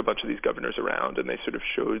 and they took a bunch of these governors around and they sort of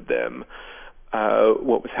showed them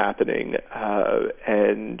what was happening.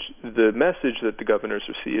 And the message that the governors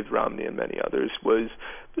received, Romney and many others, was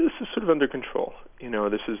this is sort of under control.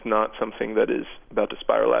 This is not something that is about to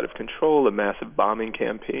spiral out of control. A massive bombing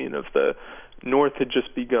campaign of the North had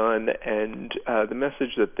just begun, and the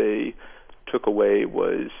message that they took away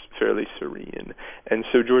was fairly serene. And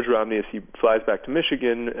so George Romney, as he flies back to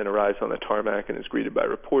Michigan and arrives on the tarmac and is greeted by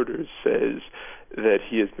reporters, says that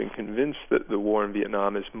he has been convinced that the war in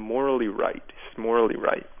Vietnam is morally right. It's morally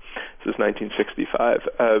right. This is 1965.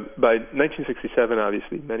 By 1967,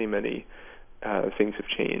 obviously, many things have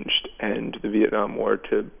changed, and the Vietnam War,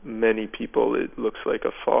 to many people, it looks like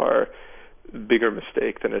a far bigger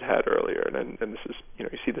mistake than it had earlier. And this is, you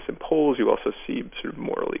see this in polls. You also see sort of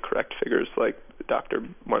morally correct figures like Dr.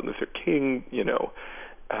 Martin Luther King,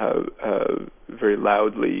 very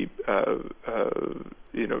loudly,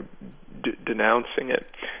 denouncing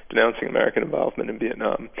American involvement in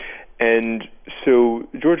Vietnam. And so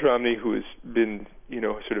George Romney, who has been,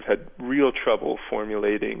 sort of had real trouble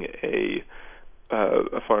formulating a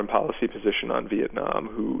foreign policy position on Vietnam,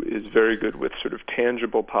 who is very good with sort of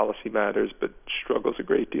tangible policy matters, but struggles a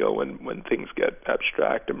great deal when things get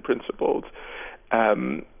abstract and principled,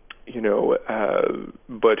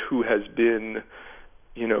 but who has been,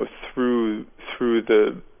 through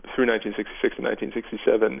 1966 and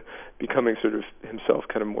 1967, becoming sort of himself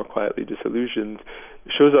kind of more quietly disillusioned,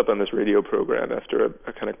 shows up on this radio program after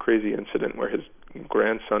a kind of crazy incident where his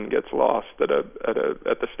grandson gets lost at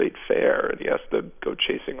the state fair, and he has to go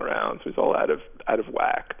chasing around, so he's all out of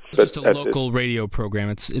whack. It's just a local radio program.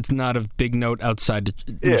 It's not of big note outside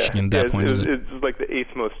Michigan at that point, is it? It's like the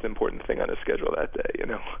 8th most important thing on his schedule that day,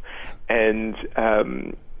 And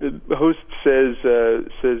the host says,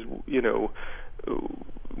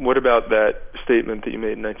 what about that statement that you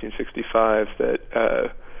made in 1965 that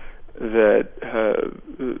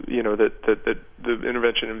the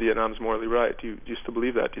intervention in Vietnam is morally right? Do you still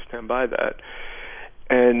believe that? Do you stand by that?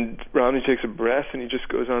 And Romney takes a breath and he just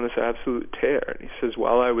goes on this absolute tear. And he says,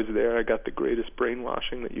 while I was there, I got the greatest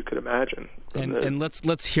brainwashing that you could imagine. And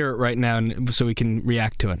let's hear it right now so we can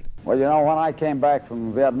react to it. Well, when I came back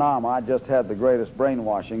from Vietnam, I just had the greatest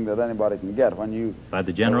brainwashing that anybody can get. By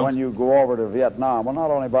the generals? When you go over to Vietnam, well,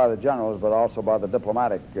 not only by the generals, but also by the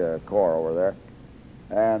diplomatic corps over there.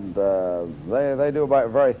 And they do a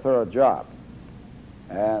very thorough job.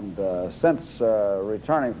 And since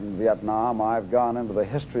returning from Vietnam, I've gone into the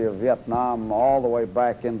history of Vietnam all the way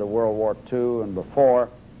back into World War II and before.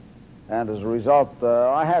 And as a result,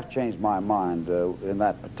 I have changed my mind in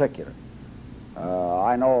that particular.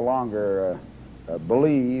 I no longer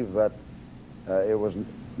believe that it was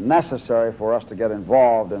necessary for us to get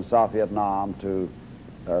involved in South Vietnam to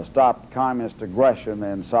stop communist aggression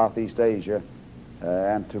in Southeast Asia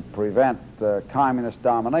and to prevent communist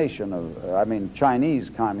domination Chinese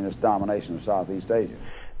communist domination of Southeast Asia.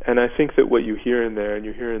 And I think that what you hear in there, and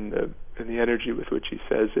you hear in the energy with which he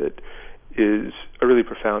says it, is a really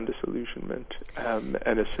profound disillusionment,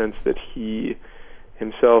 and a sense that he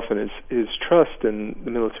himself and his trust in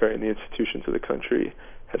the military and the institutions of the country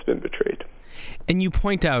has been betrayed. And you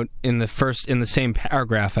point out in the same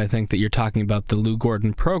paragraph, I think, that you're talking about the Lou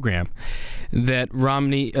Gordon program, that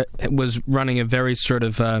Romney was running a very sort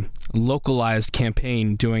of localized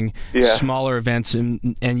campaign, doing smaller events,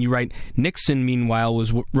 and you write, Nixon, meanwhile,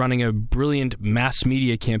 was running a brilliant mass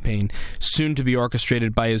media campaign, soon to be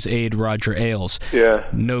orchestrated by his aide, Roger Ailes. Yeah.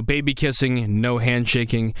 No baby kissing, no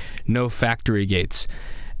handshaking, no factory gates.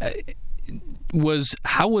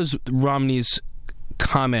 how was Romney's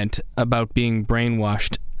comment about being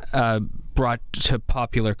brainwashed brought to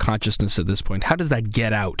popular consciousness at this point? How does that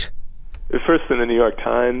get out? First, in the New York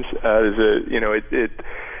Times, the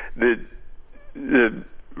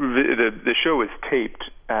show was taped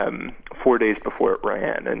 4 days before it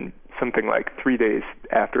ran, and something like 3 days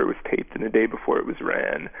after it was taped, and the day before it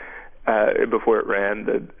ran,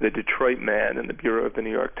 the Detroit man in the Bureau of the New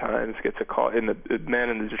York Times gets a call. The man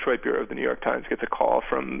in the Detroit Bureau of the New York Times gets a call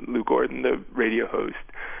from Lou Gordon, the radio host,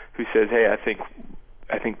 who says, "Hey, I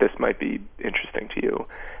think this might be interesting to you."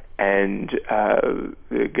 And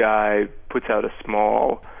the guy puts out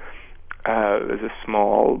there's a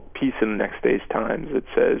small piece in the next day's Times that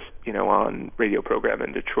says, on radio program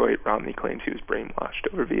in Detroit, Romney claims he was brainwashed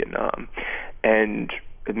over Vietnam. And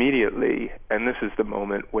immediately, and this is the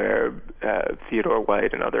moment where Theodore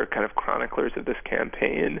White and other kind of chroniclers of this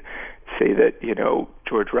campaign say that,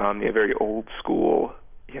 George Romney, a very old school,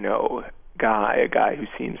 guy, a guy who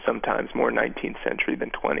seems sometimes more 19th century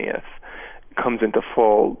than 20th, comes into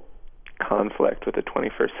full conflict with the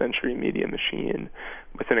 21st century media machine.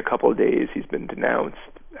 Within a couple of days, he's been denounced,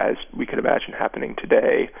 as we could imagine happening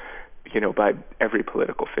today, by every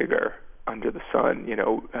political figure under the sun.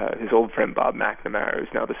 His old friend Bob McNamara,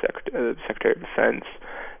 who's now the Secretary of Defense,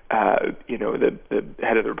 the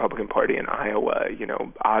head of the Republican Party in Iowa,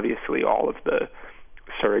 obviously all of the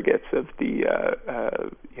surrogates of the,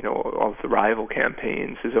 all of the rival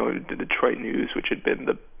campaigns. His own Detroit News, which had been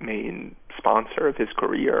the main sponsor of his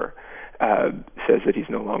career, says that he's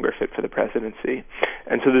no longer fit for the presidency.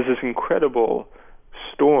 And so there's this incredible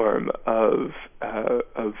storm of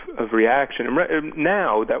reaction. And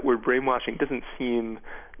now that word brainwashing doesn't seem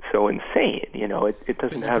so insane. It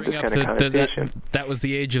doesn't have this kind of connotation. That was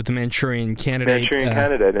the age of the Manchurian Candidate.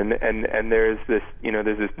 And there's this,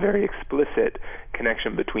 there's this very explicit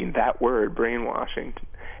connection between that word, brainwashing,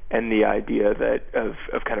 and the idea that of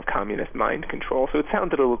kind of communist mind control. So it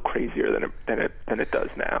sounded a little crazier than it does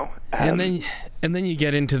now. And then you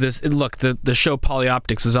get into this. Look, the show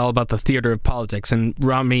Polyoptics is all about the theater of politics, and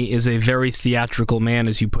Romney is a very theatrical man,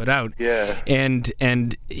 as you put out. Yeah. And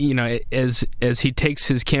as he takes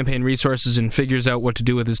his campaign resources and figures out what to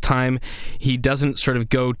do with his time, he doesn't sort of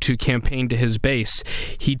go to campaign to his base.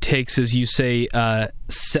 He takes, as you say,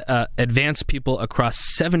 advanced people across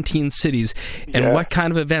 17 cities. And what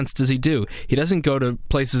kind of events does he do? He doesn't go to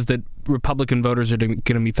places that Republican voters are going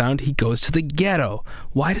to be found. He goes to the ghetto.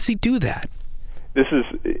 Why does he do that? This is,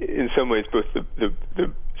 in some ways, both the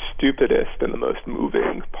stupidest and the most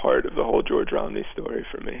moving part of the whole George Romney story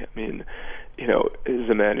for me. I mean, is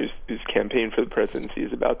a man whose campaign for the presidency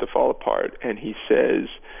is about to fall apart, and he says,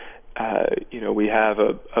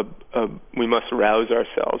 we must rouse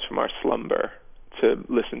ourselves from our slumber to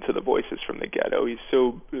listen to the voices from the ghetto.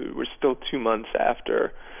 We're still 2 months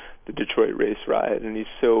after the Detroit race riot, and he's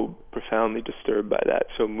so profoundly disturbed by that,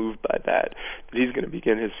 so moved by that he's going to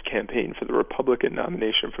begin his campaign for the Republican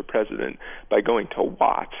nomination for president by going to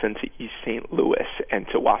Watts and to East St. Louis and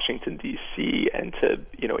to Washington, D.C., and to,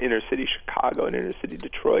 inner city Chicago and inner city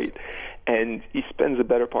Detroit. And he spends the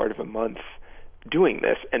better part of a month doing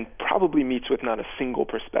this and probably meets with not a single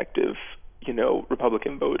prospective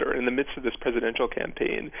Republican voter. In the midst of this presidential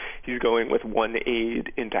campaign, he's going with one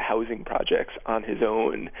aide into housing projects on his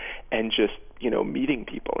own and just, meeting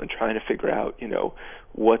people and trying to figure out,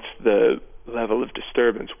 what's the level of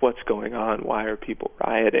disturbance, what's going on, why are people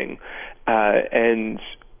rioting, and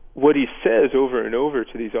what he says over and over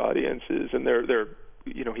to these audiences, and they're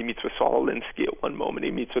he meets with Saul Alinsky at one moment. He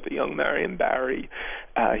meets with a young Marion Barry.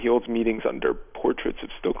 He holds meetings under portraits of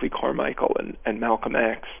Stokely Carmichael and Malcolm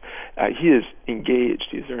X. He is engaged.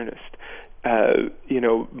 He is earnest.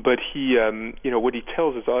 But he, what he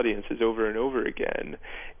tells his audiences over and over again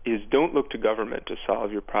is don't look to government to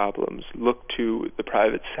solve your problems. Look to the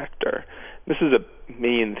private sector. This is a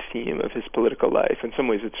main theme of his political life. In some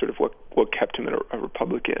ways, it's sort of what kept him a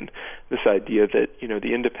Republican. This idea that,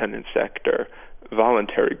 the independent sector,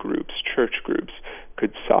 voluntary groups, church groups,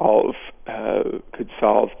 could solve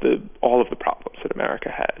all of the problems that America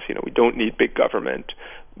has. We don't need big government.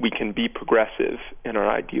 We can be progressive in our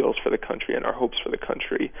ideals for the country and our hopes for the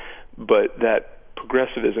country, but that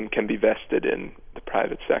progressivism can be vested in the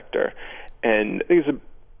private sector. And I think it's a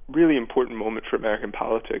really important moment for American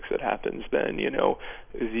politics that happens then.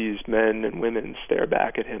 These men and women stare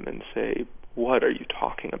back at him and say, what are you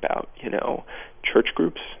talking about? Church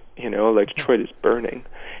groups? Like Detroit is burning.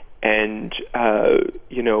 And,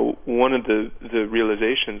 one of the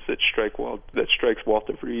realizations that strikes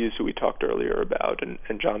Walter Vreese, who we talked earlier about,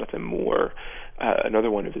 and Jonathan Moore,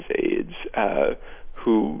 another one of his aides,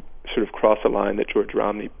 who sort of crossed a line that George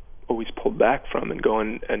Romney always pulled back from and go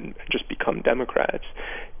and just become Democrats,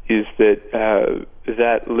 is that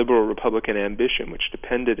that liberal Republican ambition, which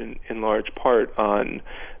depended in large part on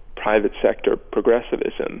private sector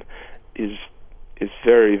progressivism, is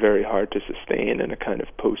very, very hard to sustain in a kind of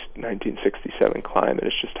post-1967 climate.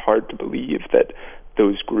 It's just hard to believe that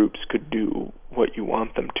those groups could do what you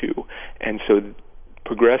want them to. And so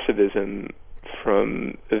progressivism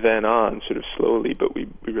from then on, sort of slowly, but we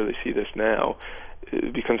really see this now,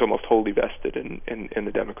 it becomes almost wholly vested in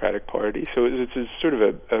the Democratic Party. So it's sort of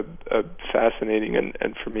a fascinating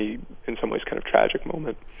and for me, in some ways, kind of tragic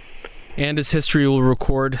moment. And as history will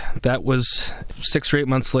record, that was 6 or 8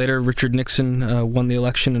 months later, Richard Nixon won the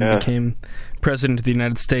election and became President of the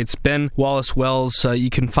United States. Ben Wallace Wells,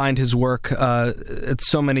 you can find his work at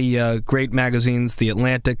so many great magazines, The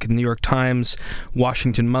Atlantic, New York Times,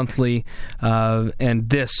 Washington Monthly, and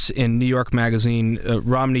this in New York Magazine,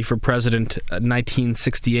 Romney for President,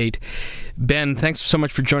 1968. Ben, thanks so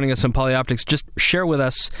much for joining us on Polyoptics. Just share with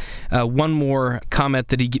us one more comment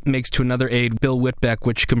that he makes to another aide, Bill Whitbeck,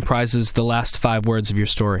 which comprises the last 5 words of your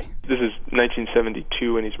story. This is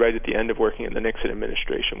 1972, and he's right at the end of working in the Nixon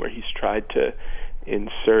administration, where he's tried to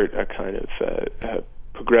insert a kind of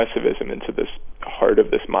progressivism into this heart of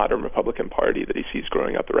this modern Republican Party that he sees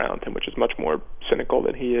growing up around him, which is much more cynical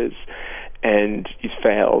than he is. And he's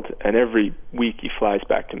failed, and every week he flies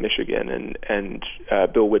back to Michigan, and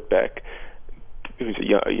Bill Whitbeck, who's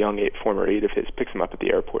a young former aide of his, picks him up at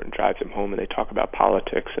the airport and drives him home, and they talk about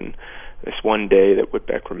politics. And this one day that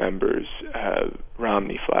Whitbeck remembers,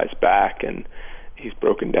 Romney flies back, and he's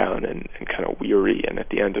broken down and kind of weary, and at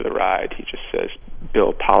the end of the ride, he just says,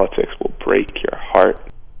 "Bill, politics will break your heart."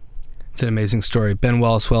 It's an amazing story. Ben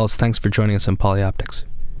Wallace Wells, thanks for joining us on Polyoptics.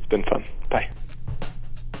 It's been fun. Bye.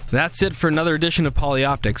 That's it for another edition of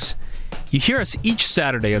Polyoptics. You hear us each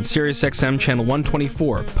Saturday on SiriusXM Channel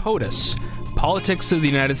 124, POTUS, Politics of the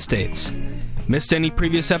United States. Missed any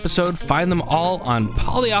previous episode? Find them all on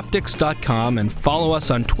polyoptics.com and follow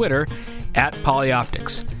us on Twitter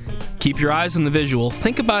 @Polyoptics. Keep your eyes on the visual,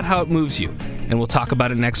 think about how it moves you, and we'll talk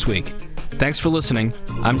about it next week. Thanks for listening.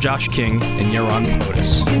 I'm Josh King, and you're on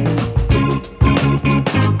POTUS.